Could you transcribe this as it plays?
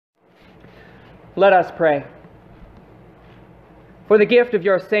Let us pray. For the gift of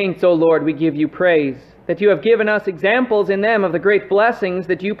your saints, O Lord, we give you praise, that you have given us examples in them of the great blessings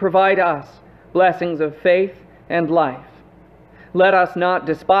that you provide us, blessings of faith and life. Let us not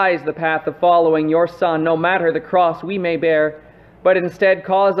despise the path of following your Son, no matter the cross we may bear, but instead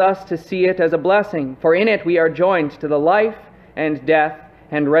cause us to see it as a blessing, for in it we are joined to the life and death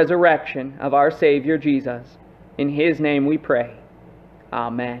and resurrection of our Savior Jesus. In his name we pray.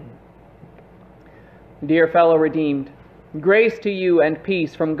 Amen. Dear fellow redeemed, grace to you and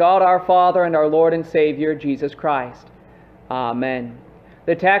peace from God our Father and our Lord and Savior, Jesus Christ. Amen.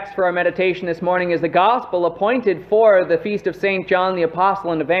 The text for our meditation this morning is the Gospel appointed for the feast of St. John the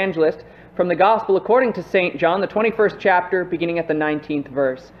Apostle and Evangelist, from the Gospel according to St. John, the 21st chapter, beginning at the 19th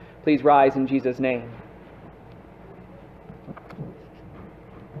verse. Please rise in Jesus' name.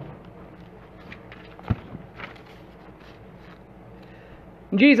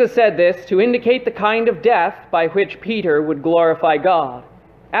 Jesus said this to indicate the kind of death by which Peter would glorify God.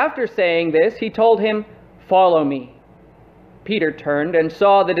 After saying this, he told him, "Follow me." Peter turned and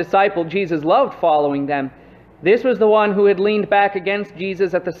saw the disciple Jesus loved following them. This was the one who had leaned back against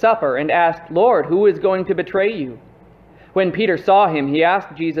Jesus at the supper and asked, "Lord, who is going to betray you?" When Peter saw him, he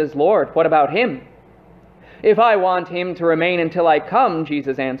asked Jesus, "Lord, what about him?" "If I want him to remain until I come,"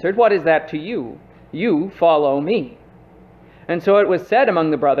 Jesus answered, "what is that to you? You follow me." And so it was said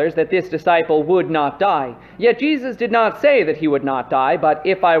among the brothers that this disciple would not die. Yet Jesus did not say that he would not die, but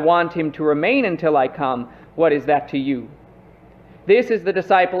 "If I want him to remain until I come, what is that to you?" This is the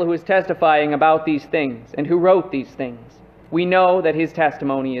disciple who is testifying about these things and who wrote these things. We know that his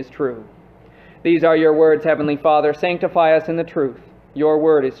testimony is true. These are your words, Heavenly Father. Sanctify us in the truth. Your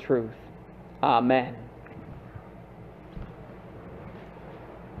word is truth. Amen.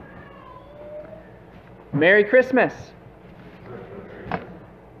 Merry Christmas.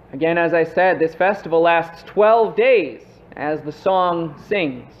 Again, as I said, this festival lasts 12 days as the song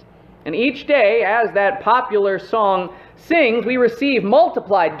sings. And each day, as that popular song sings, we receive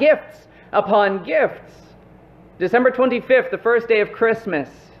multiplied gifts upon gifts. December 25th, the first day of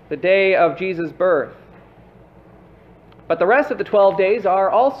Christmas, the day of Jesus' birth. But the rest of the 12 days are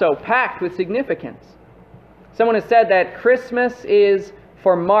also packed with significance. Someone has said that Christmas is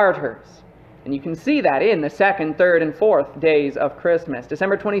for martyrs. And you can see that in the second, third, and fourth days of Christmas.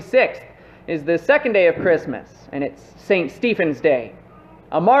 December 26th is the second day of Christmas, and it's St. Stephen's Day.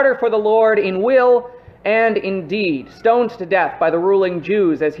 A martyr for the Lord in will and in deed, stoned to death by the ruling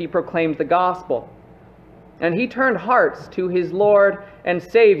Jews as he proclaimed the gospel. And he turned hearts to his Lord and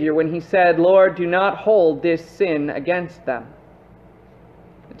Savior when he said, "Lord, do not hold this sin against them."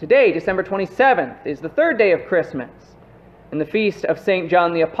 Today, December 27th, is the third day of Christmas, and the feast of St.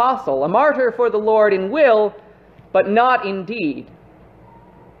 John the Apostle, a martyr for the Lord in will, but not in deed.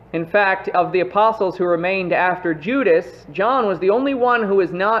 In fact, of the apostles who remained after Judas, John was the only one who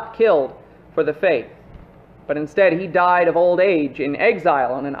was not killed for the faith, but instead he died of old age in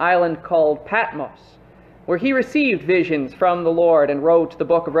exile on an island called Patmos, where he received visions from the Lord and wrote the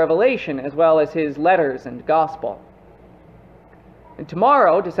book of Revelation, as well as his letters and gospel. And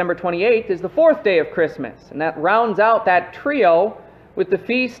tomorrow, December 28th, is the fourth day of Christmas, and that rounds out that trio with the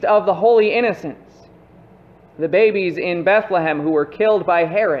Feast of the Holy Innocents, the babies in Bethlehem who were killed by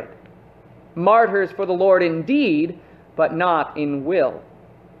Herod, martyrs for the Lord in deed, but not in will.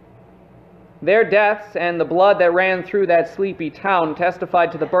 Their deaths and the blood that ran through that sleepy town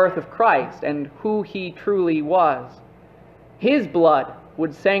testified to the birth of Christ and who he truly was. His blood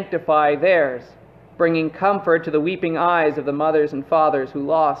would sanctify theirs, bringing comfort to the weeping eyes of the mothers and fathers who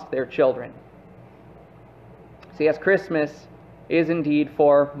lost their children. See, yes, Christmas is indeed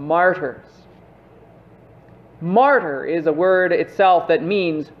for martyrs. Martyr is a word itself that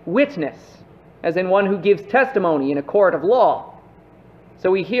means witness, as in one who gives testimony in a court of law. So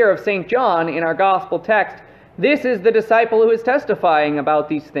we hear of St. John in our gospel text. This is the disciple who is testifying about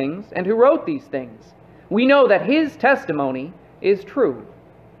these things and who wrote these things. We know that his testimony is true.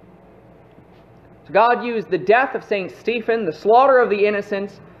 God used the death of St. Stephen, the slaughter of the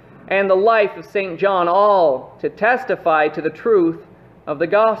innocents, and the life of St. John, all to testify to the truth of the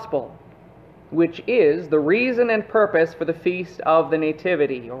gospel, which is the reason and purpose for the Feast of the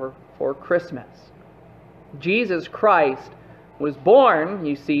Nativity, or for Christmas. Jesus Christ was born,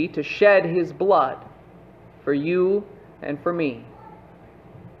 you see, to shed his blood for you and for me.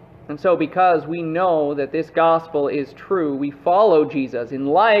 And so because we know that this gospel is true, we follow Jesus in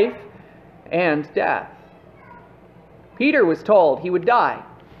life and death. Peter was told he would die.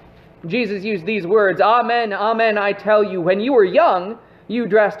 Jesus used these words, "Amen, amen, I tell you, when you were young, you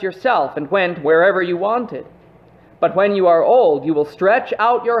dressed yourself and went wherever you wanted. But when you are old, you will stretch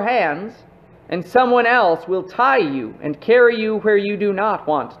out your hands, and someone else will tie you and carry you where you do not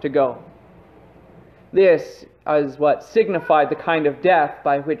want to go. This is what signified the kind of death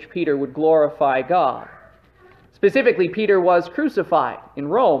by which Peter would glorify God. Specifically, Peter was crucified in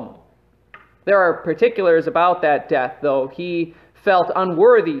Rome. There are particulars about that death, though. He felt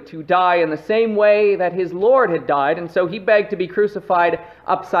unworthy to die in the same way that his Lord had died, and so he begged to be crucified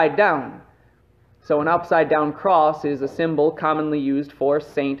upside down. So an upside-down cross is a symbol commonly used for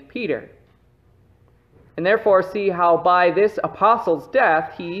St. Peter. And therefore see how by this apostle's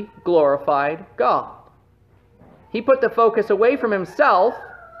death he glorified God. He put the focus away from himself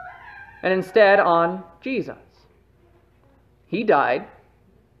and instead on Jesus. He died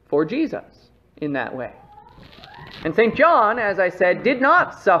for Jesus in that way. And St. John, as I said, did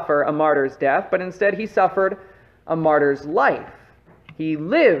not suffer a martyr's death, but instead he suffered a martyr's life. He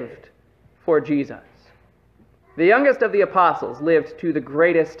lived for Jesus. The youngest of the apostles lived to the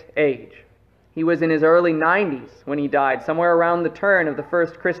greatest age. He was in his early 90s when he died, somewhere around the turn of the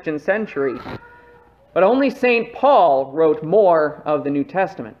first Christian century. But only St. Paul wrote more of the New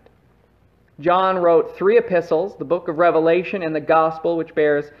Testament. John wrote 3 epistles, the book of Revelation and the gospel which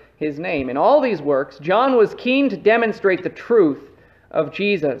bears his name. In all these works, John was keen to demonstrate the truth of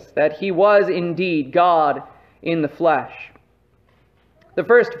Jesus, that he was indeed God in the flesh. The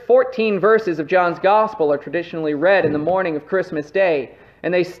first 14 verses of John's gospel are traditionally read in the morning of Christmas Day,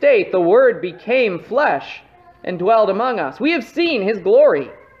 and they state, "The Word became flesh and dwelled among us. We have seen his glory,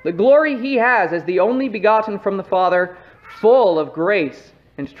 the glory he has as the only begotten from the Father, full of grace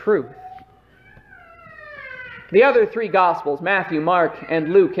and truth." The other 3 Gospels, Matthew, Mark,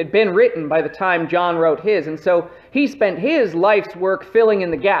 and Luke, had been written by the time John wrote his, and so he spent his life's work filling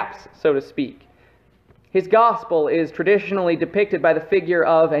in the gaps, so to speak. His Gospel is traditionally depicted by the figure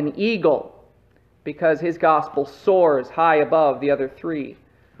of an eagle, because his Gospel soars high above the other 3.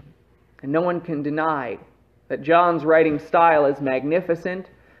 And no one can deny that John's writing style is magnificent,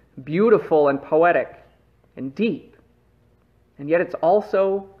 beautiful, and poetic, and deep. And yet it's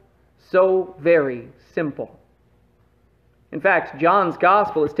also so very simple. In fact, John's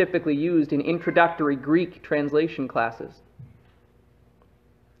Gospel is typically used in introductory Greek translation classes.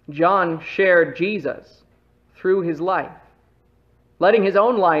 John shared Jesus through his life, letting his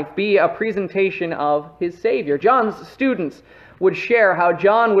own life be a presentation of his Savior. John's students would share how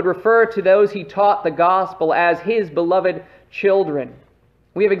John would refer to those he taught the gospel as his beloved children.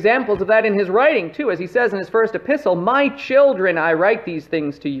 We have examples of that in his writing, too, as he says in his first epistle, "My children, I write these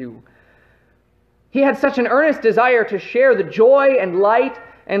things to you." He had such an earnest desire to share the joy and light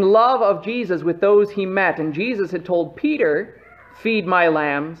and love of Jesus with those he met. And Jesus had told Peter, "Feed my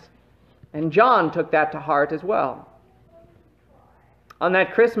lambs." And John took that to heart as well. On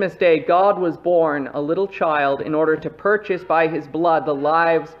that Christmas day, God was born a little child in order to purchase by his blood the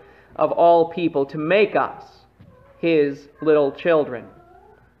lives of all people, to make us his little children.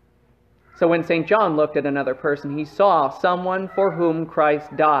 So when St. John looked at another person, he saw someone for whom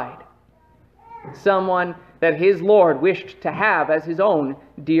Christ died. Someone that his Lord wished to have as his own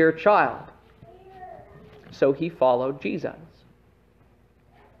dear child. So he followed Jesus.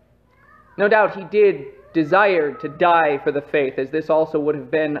 No doubt he did desire to die for the faith, as this also would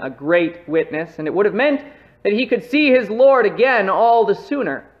have been a great witness, and it would have meant that he could see his Lord again all the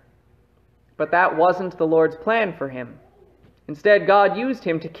sooner. But that wasn't the Lord's plan for him. Instead, God used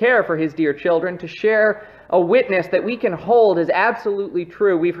him to care for his dear children, to share a witness that we can hold as absolutely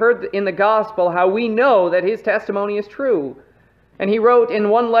true. We've heard in the gospel how we know that his testimony is true. And he wrote in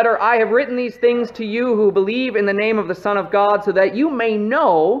one letter, "I have written these things to you who believe in the name of the Son of God, so that you may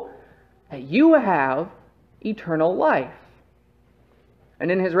know that you have eternal life."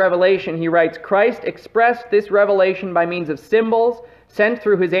 And in his revelation, he writes, "Christ expressed this revelation by means of symbols sent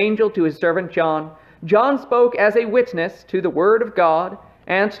through his angel to his servant John. John spoke as a witness to the word of God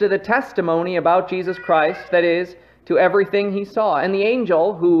and to the testimony about Jesus Christ, that is, to everything he saw. And the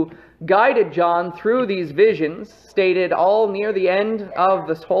angel who guided John through these visions stated all near the end of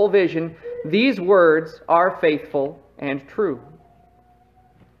this whole vision, these words are faithful and true."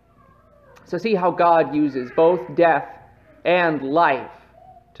 So see how God uses both death and life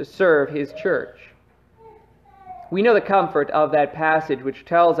to serve his church. We know the comfort of that passage which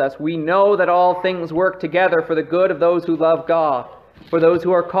tells us, "We know that all things work together for the good of those who love God, for those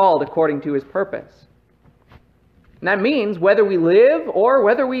who are called according to his purpose." And that means whether we live or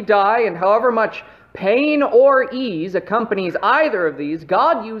whether we die, and however much pain or ease accompanies either of these,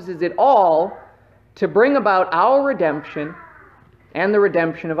 God uses it all to bring about our redemption and the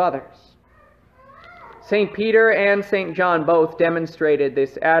redemption of others. St. Peter and St. John both demonstrated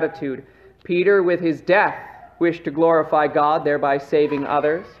this attitude. Peter, with his death, wished to glorify God, thereby saving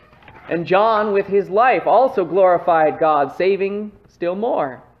others. And John, with his life, also glorified God, saving still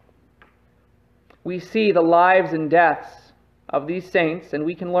more. We see the lives and deaths of these saints, and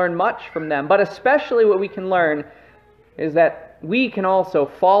we can learn much from them. But especially what we can learn is that we can also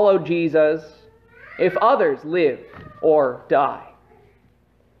follow Jesus if others live or die.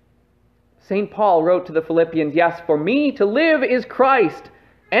 St. Paul wrote to the Philippians, "Yes, for me to live is Christ,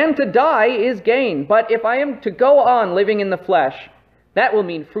 and to die is gain. But if I am to go on living in the flesh, that will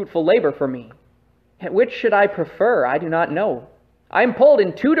mean fruitful labor for me. Which should I prefer? I do not know. I am pulled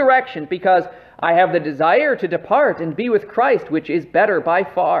in two directions, because I have the desire to depart and be with Christ, which is better by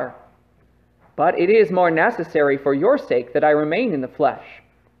far. But it is more necessary for your sake that I remain in the flesh.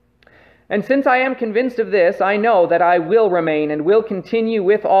 And since I am convinced of this, I know that I will remain and will continue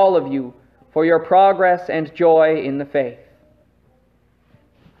with all of you for your progress and joy in the faith."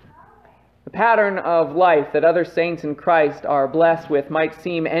 The pattern of life that other saints in Christ are blessed with might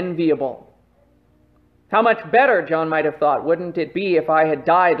seem enviable. How much better, John might have thought, wouldn't it be if I had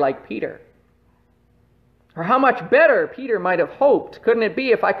died like Peter? Or how much better, Peter might have hoped, couldn't it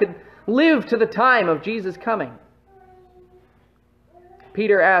be if I could live to the time of Jesus' coming?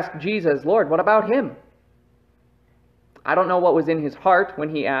 Peter asked Jesus, "Lord, what about him?" I don't know what was in his heart when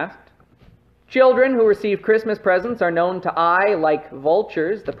he asked. Children who receive Christmas presents are known to eye, like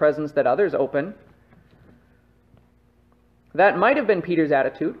vultures, the presents that others open. That might have been Peter's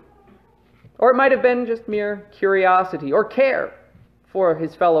attitude. Or it might have been just mere curiosity or care for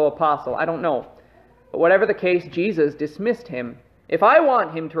his fellow apostle. I don't know. But whatever the case, Jesus dismissed him. "If I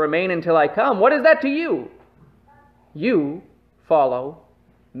want him to remain until I come, what is that to you? You follow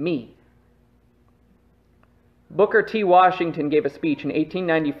me." Booker T. Washington gave a speech in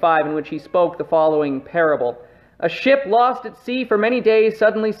 1895 in which he spoke the following parable. "A ship lost at sea for many days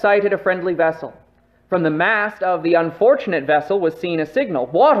suddenly sighted a friendly vessel. From the mast of the unfortunate vessel was seen a signal,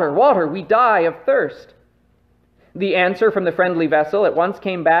 'Water, water, we die of thirst.' The answer from the friendly vessel at once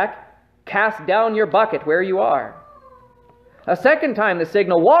came back, 'Cast down your bucket where you are.' A second time the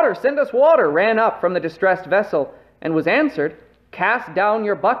signal, 'Water, send us water,' ran up from the distressed vessel and was answered, 'Cast down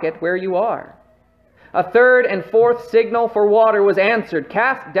your bucket where you are.' A third and fourth signal for water was answered,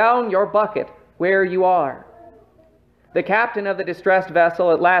 'Cast down your bucket where you are.' The captain of the distressed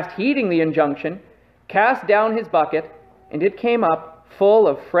vessel, at last heeding the injunction, cast down his bucket, and it came up full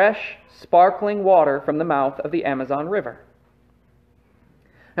of fresh, sparkling water from the mouth of the Amazon River."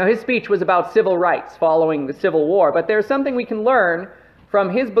 Now, his speech was about civil rights following the Civil War, but there's something we can learn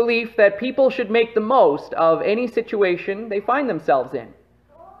from his belief that people should make the most of any situation they find themselves in.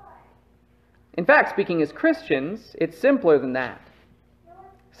 In fact, speaking as Christians, it's simpler than that.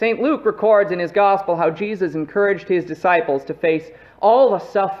 St. Luke records in his gospel how Jesus encouraged his disciples to face all the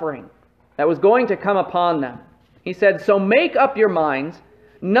suffering that was going to come upon them. He said, "So make up your minds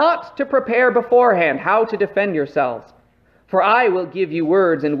not to prepare beforehand how to defend yourselves. For I will give you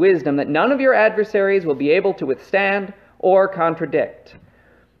words and wisdom that none of your adversaries will be able to withstand or contradict."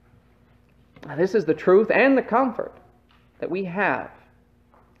 Now, this is the truth and the comfort that we have.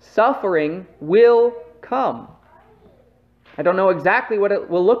 Suffering will come. I don't know exactly what it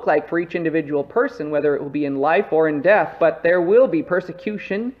will look like for each individual person, whether it will be in life or in death, but there will be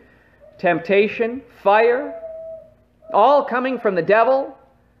persecution, temptation, fire, all coming from the devil,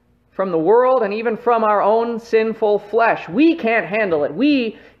 from the world, and even from our own sinful flesh. We can't handle it.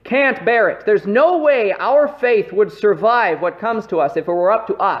 We can't bear it. There's no way our faith would survive what comes to us if it were up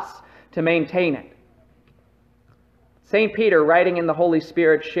to us to maintain it. St. Peter, writing in the Holy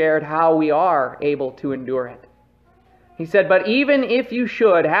Spirit, shared how we are able to endure it. He said, "But even if you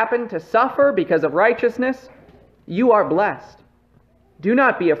should happen to suffer because of righteousness, you are blessed. Do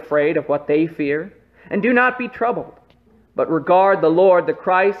not be afraid of what they fear, and do not be troubled, but regard the Lord the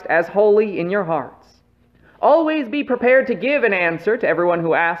Christ as holy in your hearts. Always be prepared to give an answer to everyone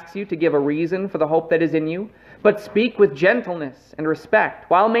who asks you to give a reason for the hope that is in you, but speak with gentleness and respect,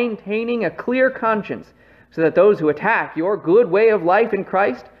 while maintaining a clear conscience, so that those who attack your good way of life in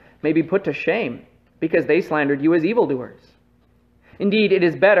Christ may be put to shame, because they slandered you as evildoers. Indeed, it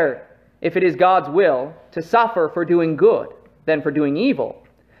is better, if it is God's will, to suffer for doing good than for doing evil,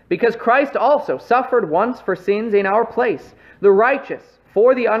 because Christ also suffered once for sins in our place, the righteous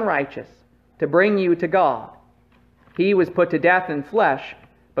for the unrighteous, to bring you to God. He was put to death in flesh,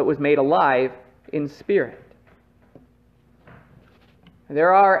 but was made alive in spirit."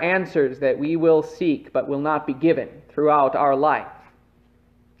 There are answers that we will seek but will not be given throughout our life.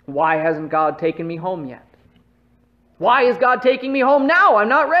 Why hasn't God taken me home yet? Why is God taking me home now? I'm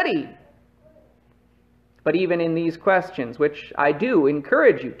not ready. But even in these questions, which I do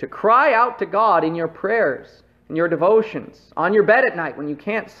encourage you to cry out to God in your prayers in your devotions, on your bed at night when you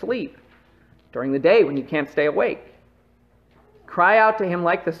can't sleep, during the day when you can't stay awake. Cry out to him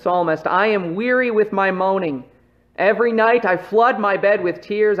like the psalmist, "I am weary with my moaning. Every night I flood my bed with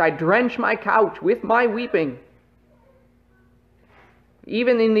tears. I drench my couch with my weeping."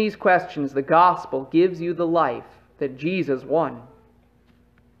 Even in these questions, the gospel gives you the life that Jesus won.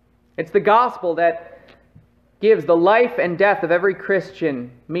 It's the gospel that gives the life and death of every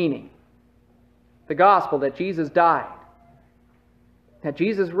Christian meaning. The gospel that Jesus died, that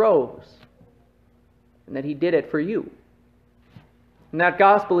Jesus rose, and that he did it for you. And that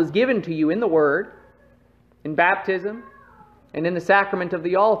gospel is given to you in the Word, in baptism, and in the sacrament of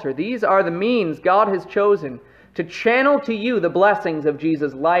the altar. These are the means God has chosen to channel to you the blessings of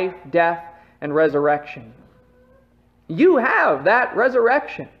Jesus' life, death, and resurrection. You have that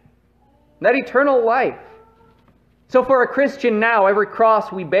resurrection, that eternal life. So for a Christian now, every cross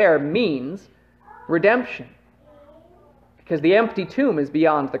we bear means redemption, because the empty tomb is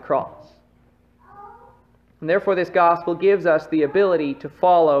beyond the cross. And therefore this gospel gives us the ability to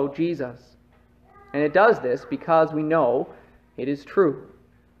follow Jesus. And it does this because we know it is true.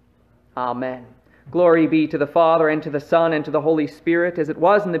 Amen. Glory be to the Father, and to the Son, and to the Holy Spirit, as it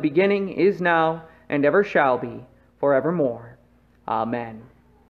was in the beginning, is now, and ever shall be, forevermore. Amen.